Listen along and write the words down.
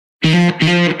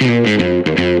Welcome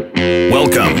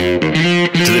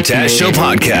to the Taz Show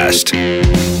podcast.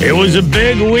 It was a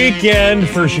big weekend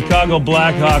for Chicago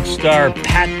Blackhawks star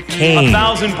Pat Kane.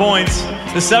 1,000 points,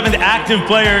 the 7th active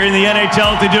player in the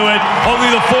NHL to do it, only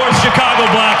the 4th Chicago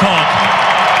Blackhawk.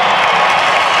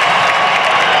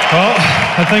 Well,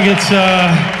 I think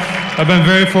I've been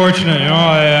very fortunate. You know,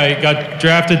 I got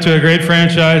drafted to a great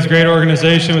franchise, great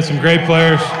organization with some great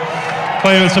players.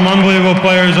 Played with some unbelievable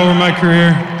players over my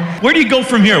career. Where do you go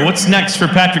from here? What's next for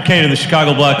Patrick Kane and the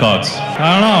Chicago Blackhawks?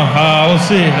 I don't know. We'll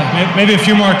see. Maybe a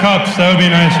few more cups. That would be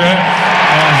nice, right?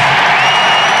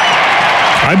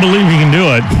 I believe he can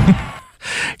do it.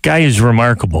 Guy is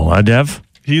remarkable, huh, Dev?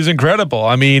 He's incredible.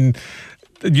 I mean,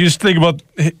 you just think about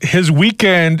his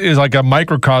weekend is like a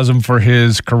microcosm for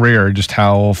his career, just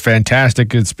how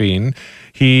fantastic it's been.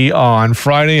 He, on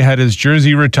Friday, had his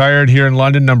jersey retired here in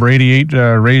London, number 88,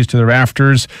 raised to the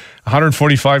rafters.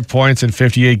 145 points in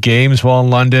 58 games while in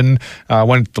London.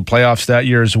 Went to the playoffs that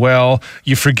year as well.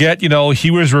 You forget,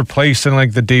 he was replacing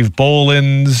like the Dave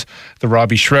Bolins, the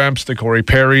Robbie Schrempfs, the Corey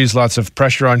Perrys. Lots of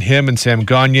pressure on him and Sam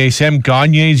Gagner. Sam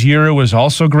Gagner's year was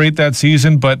also great that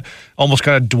season, but almost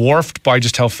kind of dwarfed by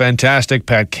just how fantastic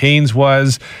Pat Kane's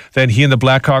was. Then he and the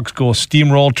Blackhawks go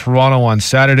steamroll Toronto on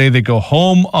Saturday. They go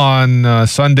home on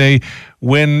Sunday,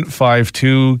 win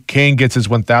 5-2. Kane gets his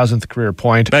 1,000th career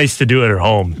point. Nice to do it at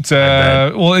home.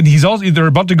 Well, and they're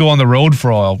about to go on the road for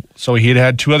a while. So he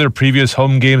had 2 other previous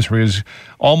home games where he was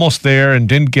almost there and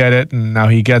didn't get it, and now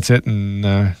he gets it,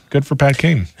 and good for Pat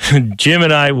Kane. Jim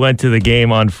and I went to the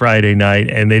game on Friday night,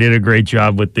 and they did a great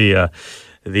job with the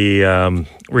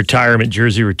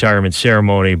jersey retirement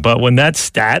ceremony. But when that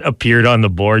stat appeared on the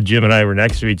board, Jim and I were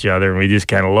next to each other, and we just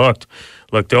kind of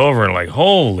looked over and like,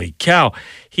 holy cow.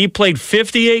 He played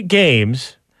 58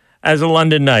 games as a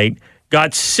London Knight,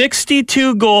 got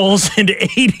 62 goals and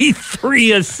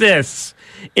 83 assists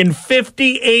in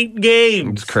 58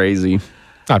 games. It's crazy.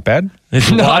 Not bad.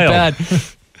 It's Not wild. bad.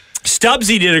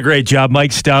 Stubbsy did a great job.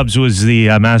 Mike Stubbs was the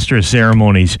master of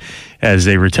ceremonies as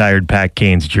they retired Pat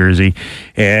Kane's jersey.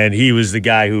 And he was the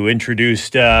guy who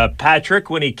introduced Patrick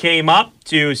when he came up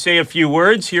to say a few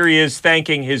words. Here he is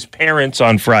thanking his parents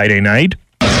on Friday night.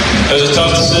 It was a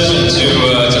tough decision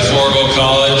to forego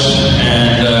college,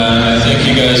 and I think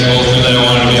you guys both knew that I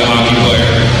wanted to be a hockey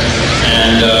player.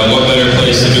 And what better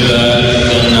place to do that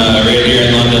than right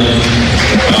here in London?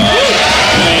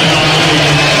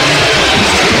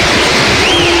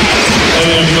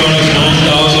 Playing in front of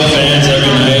 9,000 fans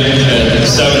every night at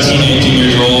 17, 18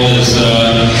 years old is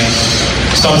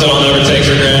something I'll never take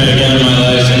for granted again in my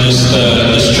life, and just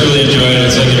truly enjoy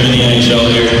it. It's like a mini NHL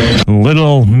here.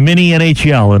 Little mini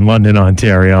NHL in London,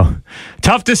 Ontario.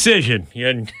 Tough decision.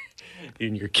 In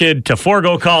your kid to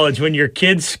forego college when your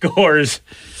kid scores,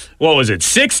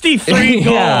 63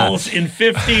 goals in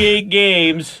 58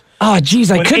 games. Oh, geez,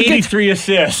 I could 83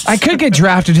 assists. I could get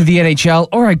drafted to the NHL,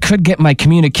 or I could get my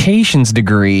communications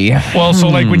degree. Well, so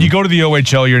like when you go to the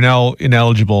OHL, you're now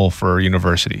ineligible for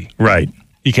university. Right.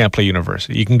 You can't play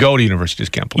university. You can go to university,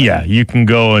 just can't play. Yeah, you can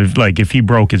go, if he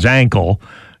broke his ankle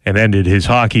and ended his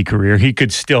hockey career, he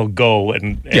could still go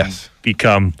and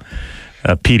become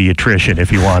a pediatrician if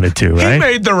he wanted to, right? He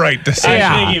made the right decision.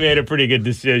 I think he made a pretty good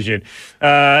decision.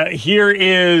 Here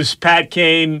is Pat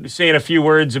Kane saying a few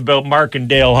words about Mark and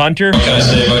Dale Hunter. What can I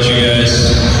say about you guys?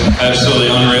 Absolutely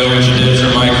unreal what you did for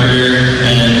my career,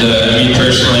 and me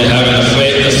personally having the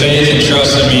faith and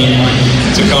trust in me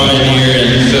to come in here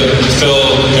and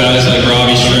fill guys like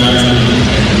Robbie Schrempf,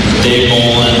 Dave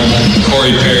Bolin,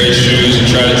 Corey Perry's shoes, and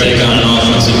try to take on an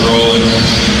offensive role and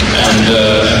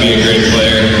be a great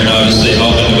player, and obviously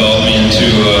help and develop me into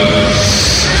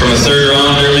from a 3rd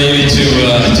rounder maybe to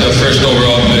a 1st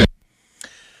overall pick.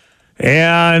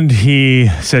 And he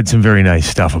said some very nice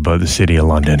stuff about the city of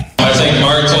London. I think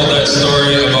Mark told that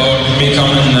story about me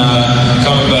coming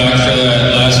back for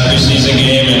that last preseason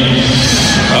game, and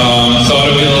thought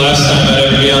it would be the last time I'd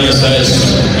ever be on this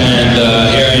ice. And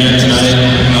here I am tonight,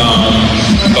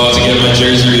 about to get my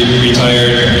jersey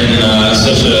retired in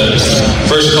such a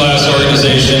first-class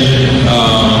organization.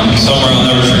 Somewhere I'll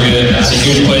never forget. It's a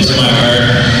huge place in my heart.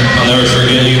 I'll never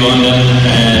forget you, London.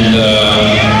 And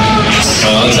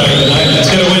let's have a good night.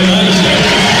 Let's get a win night.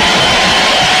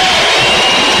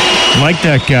 Like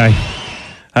that guy.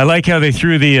 I like how they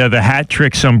threw the hat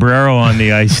trick sombrero on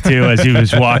the ice too as he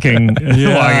was walking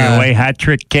away. Hat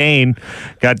trick Kane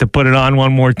got to put it on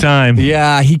one more time.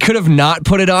 Yeah, he could have not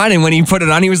put it on, and when he put it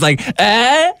on, he was like,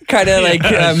 kind of like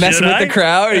messing with the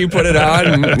crowd. He put it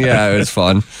on, and it was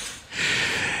fun.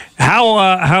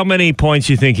 How many points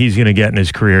do you think he's going to get in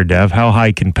his career, Dev? How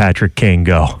high can Patrick Kane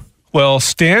go? Well,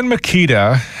 Stan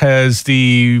Mikita has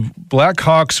the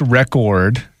Blackhawks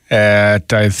record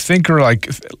at, I think, are like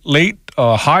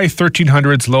high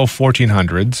 1300s, low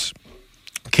 1400s.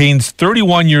 Kane's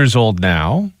 31 years old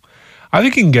now. I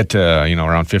think he can get to,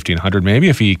 around 1500 maybe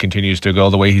if he continues to go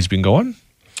the way he's been going.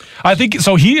 I think,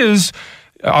 so he is,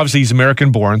 obviously he's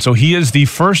American-born, so he is the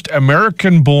first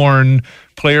American-born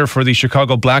player for the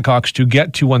Chicago Blackhawks to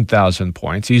get to 1,000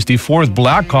 points. He's the fourth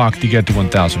Blackhawk to get to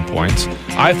 1,000 points.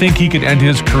 I think he could end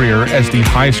his career as the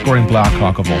highest-scoring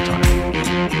Blackhawk of all time.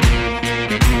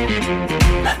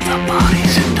 Let the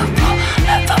bodies hit the floor.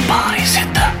 Let the bodies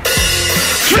hit the...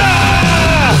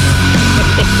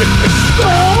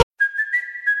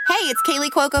 Hey, it's Kaylee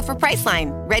Cuoco for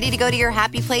Priceline. Ready to go to your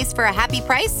happy place for a happy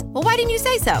price? Well, why didn't you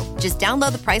say so? Just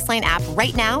download the Priceline app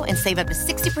right now and save up to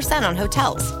 60% on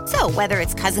hotels. So whether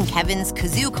it's Cousin Kevin's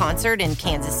Kazoo Concert in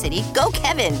Kansas City, go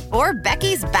Kevin, or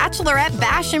Becky's Bachelorette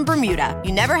Bash in Bermuda,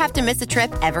 you never have to miss a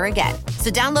trip ever again.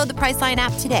 So download the Priceline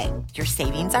app today. Your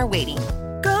savings are waiting.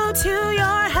 Go to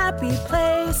your happy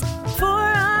place for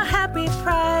a happy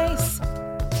price.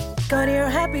 Go to your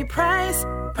happy price,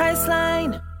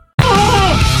 Priceline.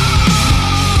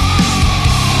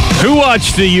 Who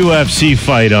watched the UFC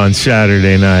fight on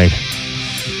Saturday night?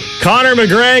 Conor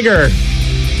McGregor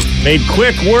made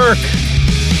quick work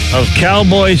of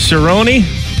Cowboy Cerrone.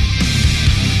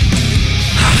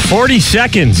 40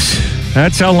 seconds.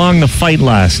 That's how long the fight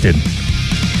lasted.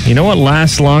 You know what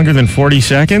lasts longer than 40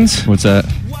 seconds? What's that?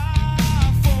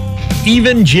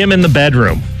 Even Jim in the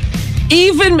bedroom.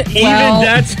 Even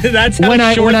that's how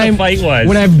short the fight was.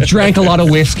 When I've drank a lot of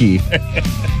whiskey.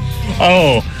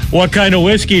 Oh, what kind of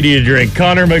whiskey do you drink?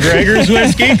 Conor McGregor's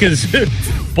whiskey? Because,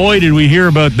 boy, did we hear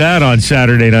about that on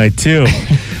Saturday night, too.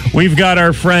 We've got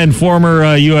our friend, former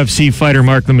UFC fighter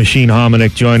Mark the Machine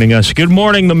Hominick joining us. Good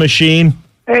morning, the Machine.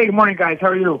 Hey, good morning, guys. How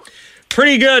are you?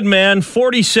 Pretty good, man.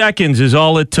 40 seconds is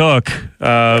all it took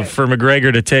for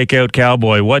McGregor to take out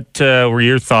Cowboy. What were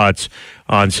your thoughts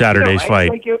on Saturday's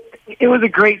fight? It was a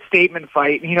great statement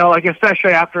fight.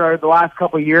 Especially after the last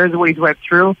couple of years, what he's went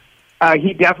through.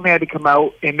 He definitely had to come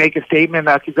out and make a statement.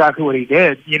 That's exactly what he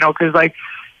did. Because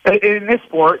in this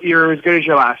sport, you're as good as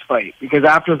your last fight. Because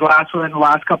after his last one, the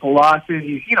last couple of losses,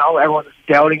 everyone's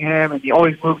doubting him, and he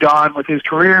always moved on with his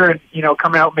career. And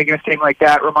coming out and making a statement like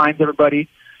that reminds everybody,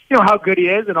 how good he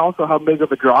is, and also how big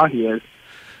of a draw he is.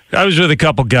 I was with a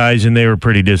couple guys, and they were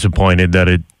pretty disappointed that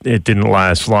it didn't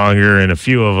last longer. And a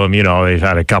few of them, they've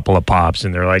had a couple of pops,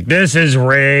 and they're like, this is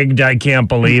rigged. I can't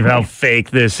believe how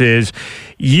fake this is.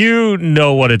 You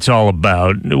know what it's all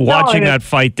about. Watching that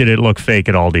fight, did it look fake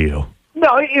at all to you?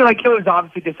 No, it was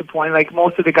obviously disappointing. Like,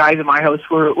 most of the guys in my house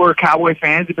were Cowboy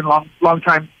fans. They've been long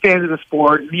time fans of the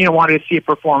sport. Wanted to see a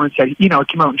performance that,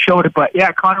 came out and showed it. But,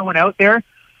 yeah, Conor went out there.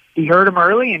 He hurt him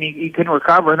early, and he couldn't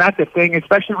recover. And that's the thing,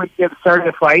 especially when you get started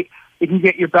the fight. If you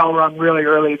get your bell rung really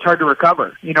early, it's hard to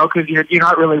recover, because you're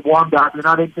not really warmed up. You're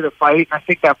not into the fight. And I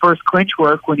think that first clinch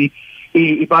work when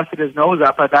he busted his nose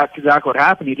up, that's exactly what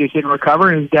happened. He just didn't recover,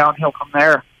 and it was downhill from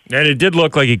there. And it did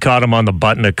look like he caught him on the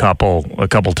button a couple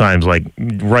times, like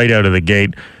right out of the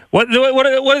gate. What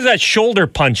is that shoulder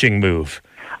punching move?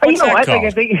 What's that called?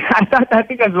 I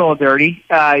think that's a little dirty.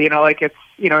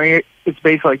 It's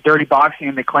basically like dirty boxing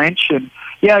in the clinch, and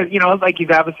he's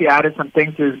obviously added some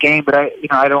things to his game, but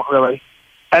I normally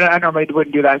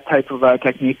wouldn't do that type of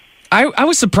technique. I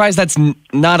was surprised that's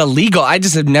not illegal. I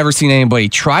just have never seen anybody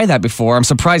try that before. I'm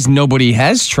surprised nobody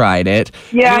has tried it.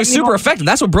 Yeah, it was super effective.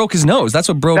 That's what broke his nose. That's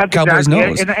what broke Cowboy's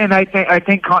nose. And I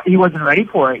think he wasn't ready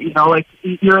for it.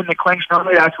 You're in the clinch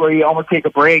normally. That's where you almost take a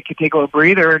break, you take a little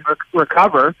breather, and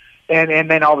recover. And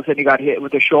then all of a sudden he got hit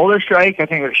with a shoulder strike. I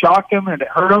think it shocked him and it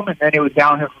hurt him, and then it was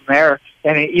downhill from there.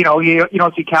 And you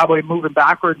don't see Cowboy moving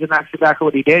backwards, and that's exactly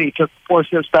what he did. He took 4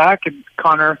 steps back, and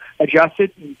Conor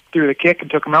adjusted and threw the kick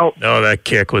and took him out. Oh, that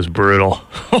kick was brutal.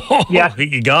 Yeah,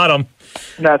 he got him.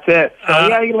 That's it. So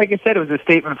like I said, it was a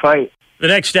statement fight. The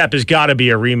next step has got to be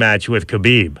a rematch with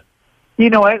Khabib. You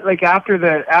know what? Like after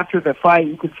the fight,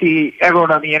 you could see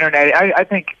everyone on the internet. I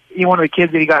think one of the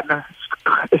kids that he got in a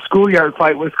schoolyard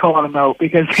fight was calling him out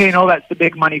because that's the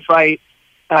big money fight.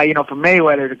 From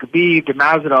Mayweather to Khabib to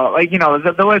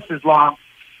Masvidal. The list is long,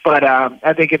 but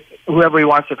I think if whoever he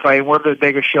wants to fight, wherever the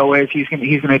biggest show is, he's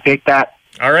gonna take that.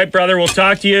 All right, brother. We'll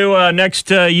talk to you next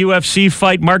UFC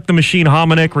fight. Mark the Machine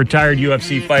Hominick, retired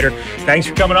UFC fighter. Thanks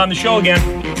for coming on the show again.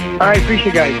 All right,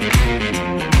 appreciate it, guys.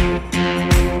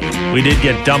 We did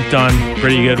get dumped on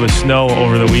pretty good with snow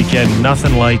over the weekend.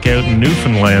 Nothing like out in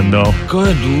Newfoundland, though.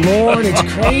 Good Lord, it's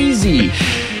crazy.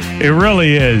 It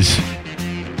really is.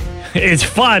 It's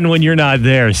fun when you're not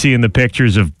there, seeing the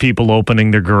pictures of people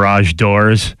opening their garage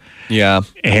doors. Yeah.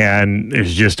 And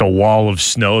there's just a wall of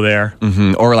snow there.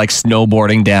 Mm-hmm. Or like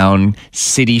snowboarding down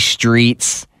city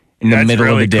streets in the middle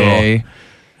really of the day. Cool.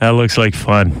 That looks like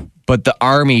fun. But the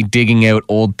Army digging out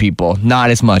old people, not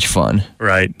as much fun.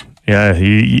 Right. Yeah.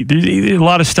 There's a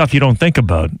lot of stuff you don't think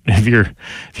about. If you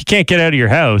can't get out of your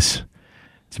house,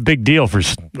 it's a big deal for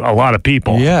a lot of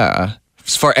people. Yeah.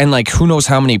 And like, who knows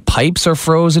how many pipes are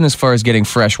frozen as far as getting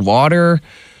fresh water.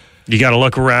 You got to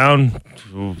look around,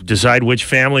 decide which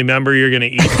family member you're going to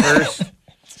eat first.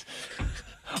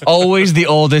 Always the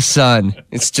oldest son.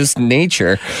 It's just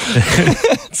nature.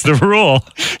 It's the rule.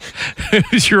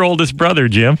 Who's your oldest brother,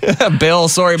 Jim? Bill.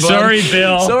 Sorry, bud. Sorry,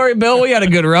 Bill. Sorry, Bill. We had a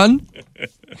good run.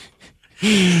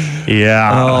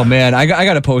 Yeah. Oh, man. I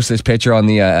got to post this picture on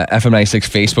the FM96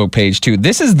 Facebook page, too.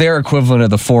 This is their equivalent of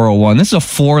the 401. This is a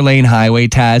 4-lane highway,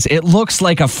 Taz. It looks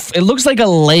like a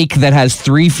lake that has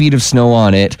 3 feet of snow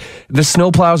on it. The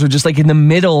snowplows are just like in the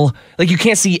middle. Like you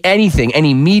can't see anything,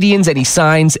 any medians, any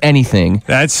signs, anything.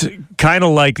 That's kind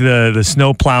of like the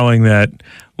snow plowing that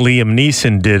Liam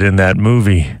Neeson did in that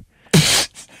movie.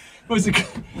 Was it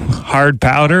Hard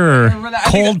Powder or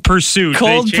Cold Pursuit?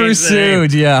 Cold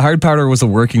Pursuit, yeah. Hard Powder was a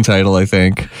working title, I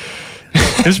think.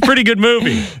 It's a pretty good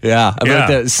movie. Yeah, about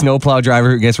the snowplow driver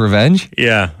who gets revenge.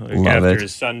 Yeah, Love after it.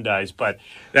 his son dies. But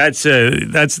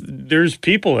there's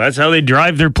people. That's how they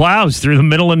drive their plows through the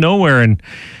middle of nowhere. And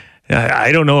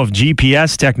I don't know if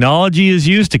GPS technology is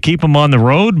used to keep them on the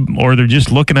road or they're just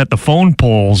looking at the phone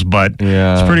poles. But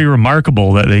it's pretty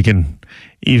remarkable that they can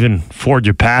even forge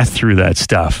a path through that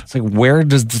stuff. It's like, where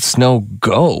does the snow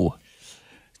go?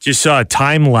 Just saw a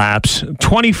time lapse,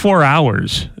 24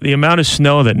 hours. The amount of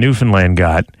snow that Newfoundland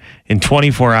got in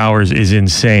 24 hours is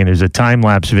insane. There's a time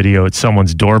lapse video at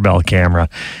someone's doorbell camera,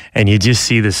 and you just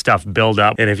see this stuff build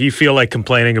up. And if you feel like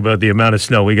complaining about the amount of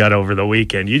snow we got over the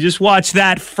weekend, you just watch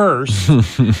that first,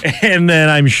 and then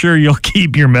I'm sure you'll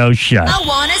keep your mouth shut. I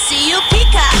want to see you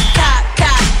peacock, cock,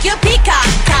 cock, your peacock,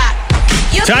 cock.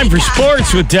 Time for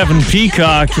sports with Devin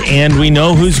Peacock, and we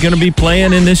know who's going to be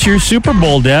playing in this year's Super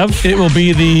Bowl, Dev. It will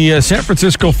be the San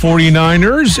Francisco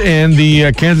 49ers and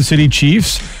the Kansas City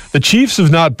Chiefs. The Chiefs have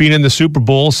not been in the Super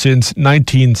Bowl since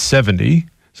 1970,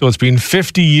 so it's been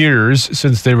 50 years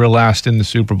since they were last in the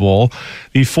Super Bowl.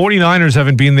 The 49ers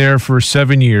haven't been there for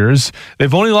 7 years.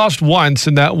 They've only lost once,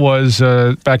 and that was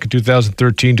back in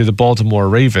 2013 to the Baltimore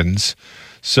Ravens.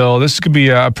 So this could be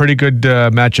a pretty good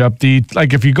matchup.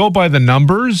 If you go by the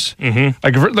numbers,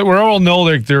 like we all know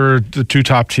they're the 2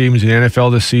 top teams in the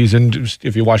NFL this season,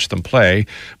 if you watch them play.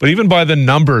 But even by the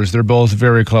numbers, they're both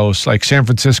very close. Like San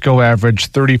Francisco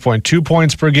averaged 30.2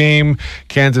 points per game.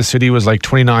 Kansas City was like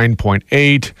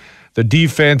 29.8. The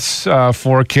defense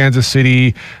for Kansas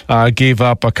City gave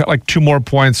up like 2 more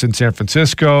points in San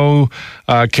Francisco.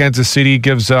 Kansas City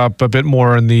gives up a bit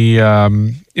more in the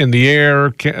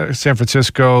air. San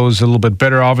Francisco's a little bit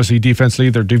better, obviously, defensively.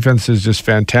 Their defense is just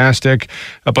fantastic.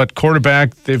 But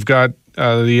quarterback, they've got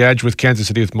the edge with Kansas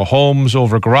City with Mahomes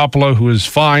over Garoppolo, who is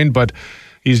fine, but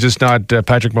he's just not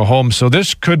Patrick Mahomes. So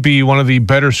this could be one of the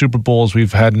better Super Bowls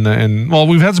we've had.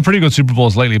 We've had some pretty good Super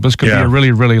Bowls lately, but this could be a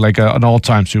really, really like an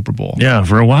all-time Super Bowl. Yeah,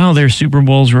 for a while their Super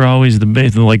Bowls were always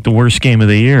the worst game of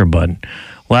the year, but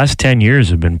last 10 years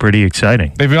have been pretty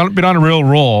exciting. They've been on a real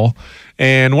roll.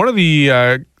 And one of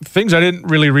the things I didn't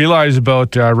really realize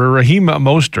about Raheem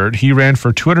Mostert, he ran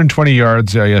for 220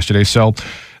 yards yesterday. So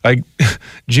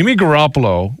Jimmy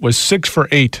Garoppolo was 6 for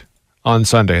 8 on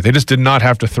Sunday. They just did not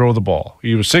have to throw the ball.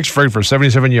 He was 6 for 8 for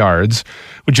 77 yards.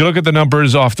 When you look at the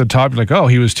numbers off the top, you're like, oh,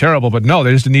 he was terrible. But no,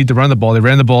 they just didn't need to run the ball. They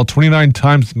ran the ball 29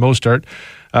 times Mostert.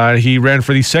 He ran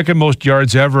for the second most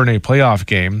yards ever in a playoff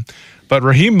game. But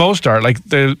Raheem Mostert,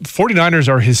 the 49ers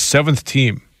are his 7th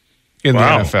team in the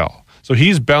NFL. So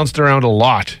he's bounced around a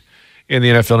lot in the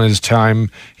NFL in his time.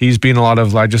 He's been a lot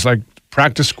of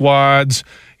practice squads.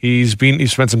 He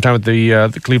spent some time with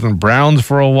the Cleveland Browns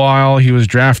for a while. He was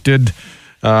drafted.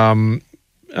 He was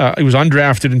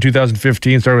undrafted in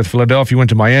 2015. Started with Philadelphia, went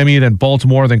to Miami, then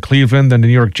Baltimore, then Cleveland, then the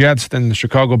New York Jets, then the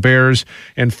Chicago Bears,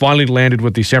 and finally landed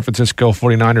with the San Francisco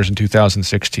 49ers in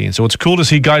 2016. So it's cool to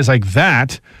see guys like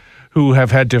that who have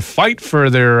had to fight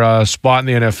for their spot in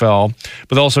the NFL,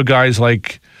 but also guys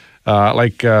like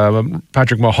Patrick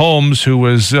Mahomes, who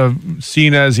was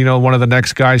seen as one of the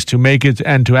next guys to make it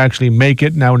and to actually make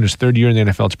it now in his 3rd year in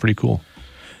the NFL. It's pretty cool.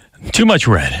 Too much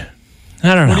red.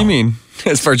 I don't know. What do you mean?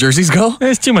 As far as jerseys go?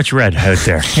 There's too much red out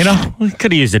there. We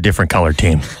could have used a different color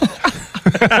team.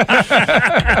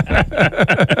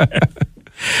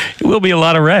 It will be a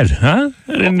lot of red, huh?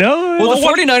 I didn't know. Well, the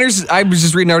 49ers, I was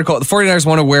just reading an article. The 49ers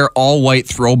want to wear all white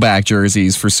throwback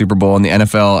jerseys for Super Bowl, and the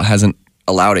NFL hasn't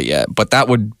allowed it yet. But that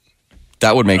would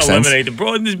That would make sense. Eliminate the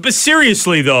bro. But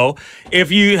seriously, though,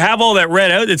 if you have all that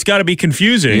red out, it's got to be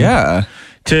confusing. Yeah.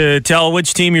 To tell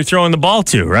which team you're throwing the ball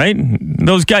to, right?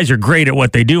 Those guys are great at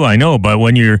what they do, I know, but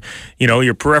when your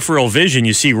peripheral vision,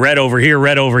 you see red over here,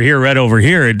 red over here, red over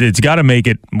here, it's got to make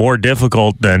it more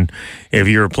difficult than if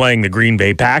you're playing the Green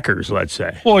Bay Packers, let's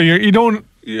say. Well,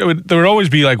 there would always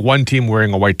be like one team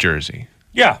wearing a white jersey.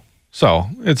 Yeah. So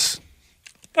it's...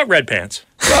 But red pants.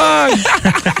 Because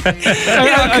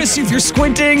if you're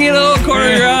squinting, corner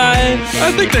of your eye.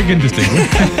 I think they can distinguish.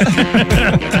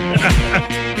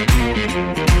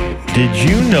 Did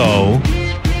you know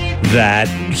that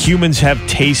humans have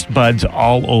taste buds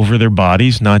all over their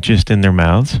bodies, not just in their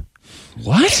mouths?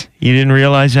 What? You didn't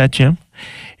realize that, Jim?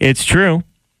 It's true.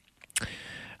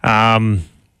 And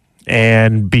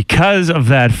because of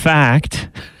that fact,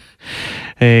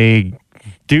 a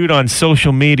dude on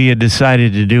social media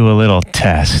decided to do a little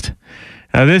test.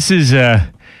 Now, this is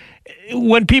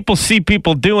when people see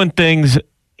people doing things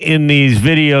in these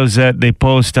videos that they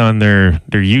post on their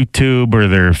YouTube or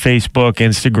their Facebook,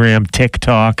 Instagram,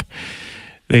 TikTok,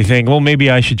 they think, well, maybe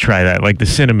I should try that, like the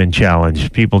cinnamon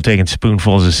challenge. People taking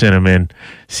spoonfuls of cinnamon,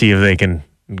 see if they can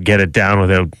get it down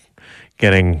without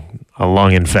getting a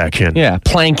lung infection. Yeah,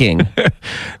 planking.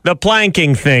 The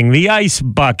planking thing, the ice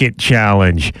bucket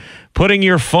challenge, putting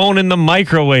your phone in the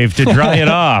microwave to dry it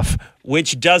off,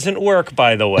 which doesn't work,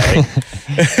 by the way.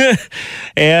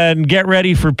 And get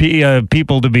ready for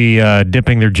people to be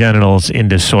dipping their genitals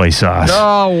into soy sauce.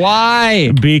 Oh,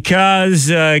 why? Because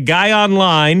a guy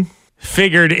online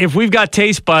figured if we've got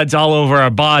taste buds all over our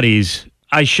bodies,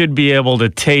 I should be able to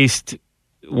taste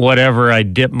whatever I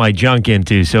dip my junk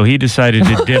into. So he decided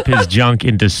to dip his junk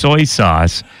into soy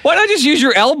sauce. Why not just use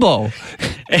your elbow?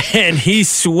 And he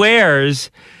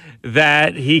swears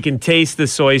that he can taste the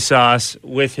soy sauce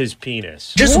with his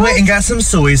penis. Just went and got some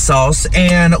soy sauce,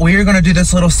 and we're going to do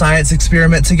this little science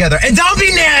experiment together. And don't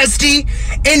be nasty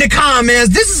in the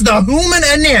comments. This is the human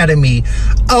anatomy.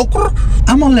 Oh,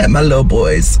 I'm going to let my little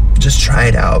boys just try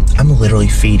it out. I'm literally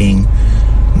feeding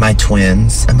my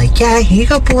twins. I'm like, yeah, here you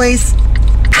go, boys.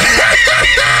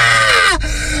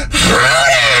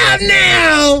 Hold on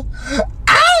now.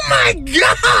 Oh, my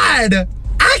God.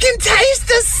 I can taste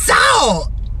the salt.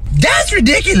 That's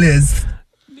ridiculous.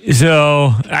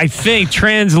 So I think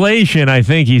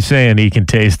he's saying he can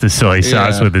taste the soy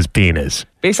sauce with his penis.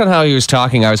 Based on how he was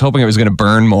talking, I was hoping it was going to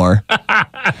burn more.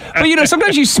 But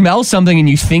sometimes you smell something and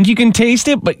you think you can taste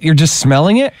it, but you're just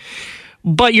smelling it.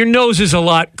 But your nose is a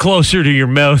lot closer to your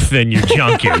mouth than your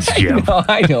junk is, Jim.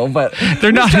 I know, but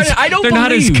they're not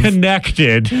as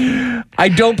connected. I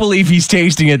don't believe he's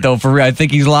tasting it, though, for real. I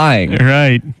think he's lying.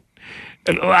 Right.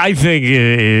 I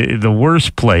think the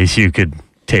worst place you could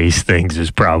taste things is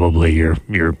probably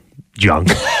your junk.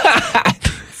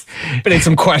 But in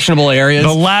some questionable areas.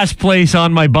 The last place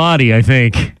on my body, I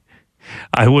think,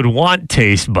 I would want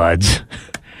taste buds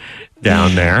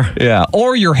down there. Yeah.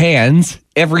 Or your hands.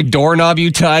 Every doorknob you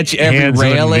touch, every Hands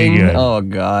railing. Oh,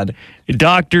 God.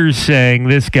 Doctors saying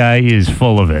this guy is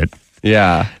full of it.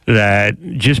 Yeah. That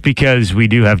just because we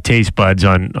do have taste buds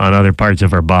on other parts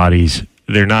of our bodies,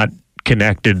 they're not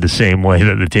connected the same way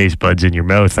that the taste buds in your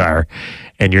mouth are,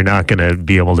 and you're not going to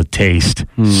be able to taste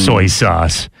soy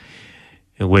sauce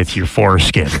with your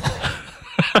foreskin.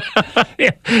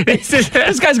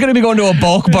 This guy's going to be going to a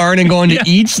bulk barn and going to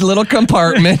each little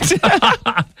compartment.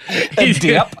 He's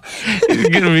going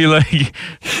to be like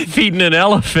feeding an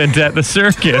elephant at the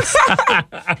circus.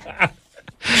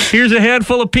 Here's a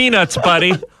handful of peanuts,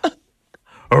 buddy.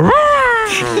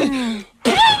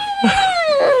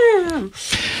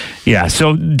 Yeah,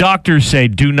 so doctors say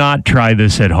do not try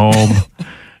this at home.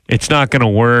 It's not going to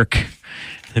work.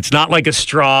 It's not like a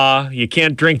straw. You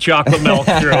can't drink chocolate milk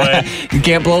through it. You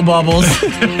can't blow bubbles.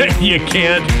 You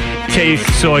can't taste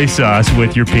soy sauce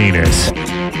with your penis.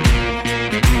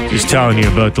 Just telling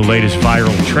you about the latest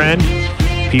viral trend.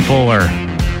 People are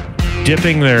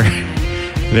dipping their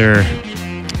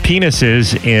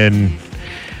penises in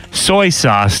soy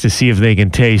sauce to see if they can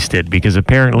taste it, because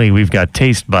apparently we've got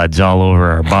taste buds all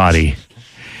over our body.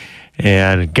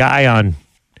 And a guy on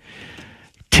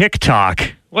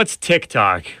TikTok. What's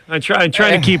TikTok? I'm trying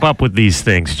to keep up with these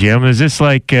things, Jim. Is this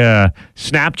like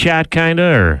Snapchat kind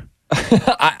of, or?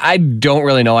 I don't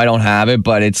really know. I don't have it,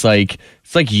 but it's like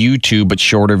YouTube but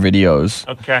shorter videos.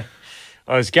 Okay.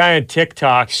 Well, this guy on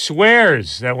TikTok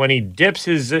swears that when he dips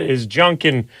his junk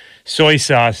in soy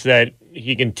sauce, that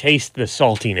he can taste the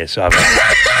saltiness of it.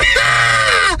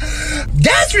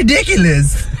 That's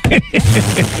ridiculous.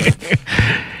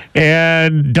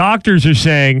 And doctors are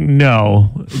saying,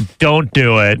 no, don't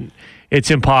do it. It's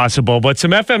impossible. But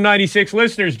some FM 96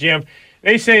 listeners, Jim,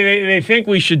 They say they think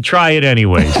we should try it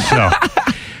anyways. So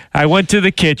I went to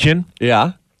the kitchen.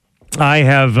 Yeah. I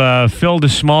have filled a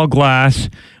small glass.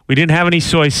 We didn't have any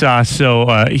soy sauce,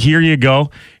 so here you go.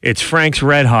 It's Frank's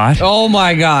Red Hot. Oh,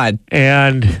 my God.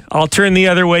 And I'll turn the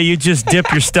other way. You just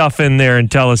dip your stuff in there and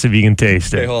tell us if you can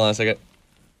taste it. Okay, hold on a second.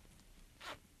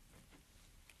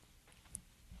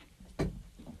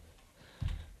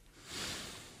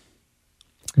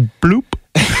 Bloop.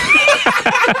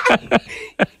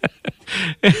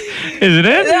 Is it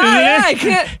in? Yeah, I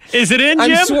can't. Is it in,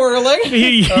 Jim? I'm swirling. You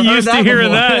used to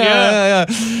hearing that,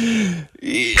 yeah.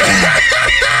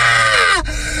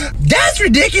 That's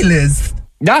ridiculous.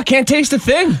 No, I can't taste a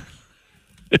thing.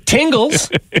 It tingles.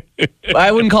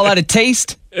 I wouldn't call that a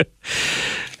taste.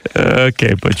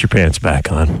 Okay, put your pants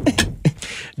back on.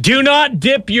 Do not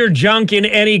dip your junk in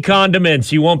any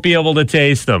condiments. You won't be able to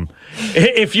taste them.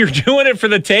 If you're doing it for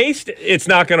the taste, it's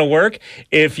not going to work.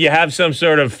 If you have some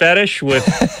sort of fetish with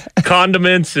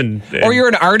condiments and or you're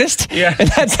an artist, yeah, and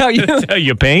that's how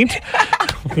you paint,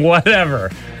 whatever.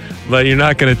 But you're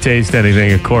not going to taste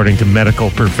anything according to medical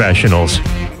professionals.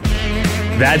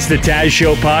 That's the Taz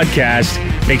Show podcast.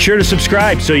 Make sure to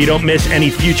subscribe so you don't miss any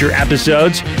future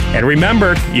episodes. And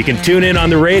remember, you can tune in on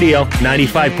the radio,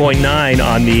 95.9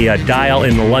 on the dial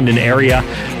in the London area.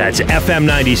 That's FM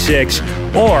 96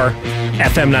 or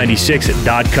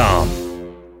FM96.com.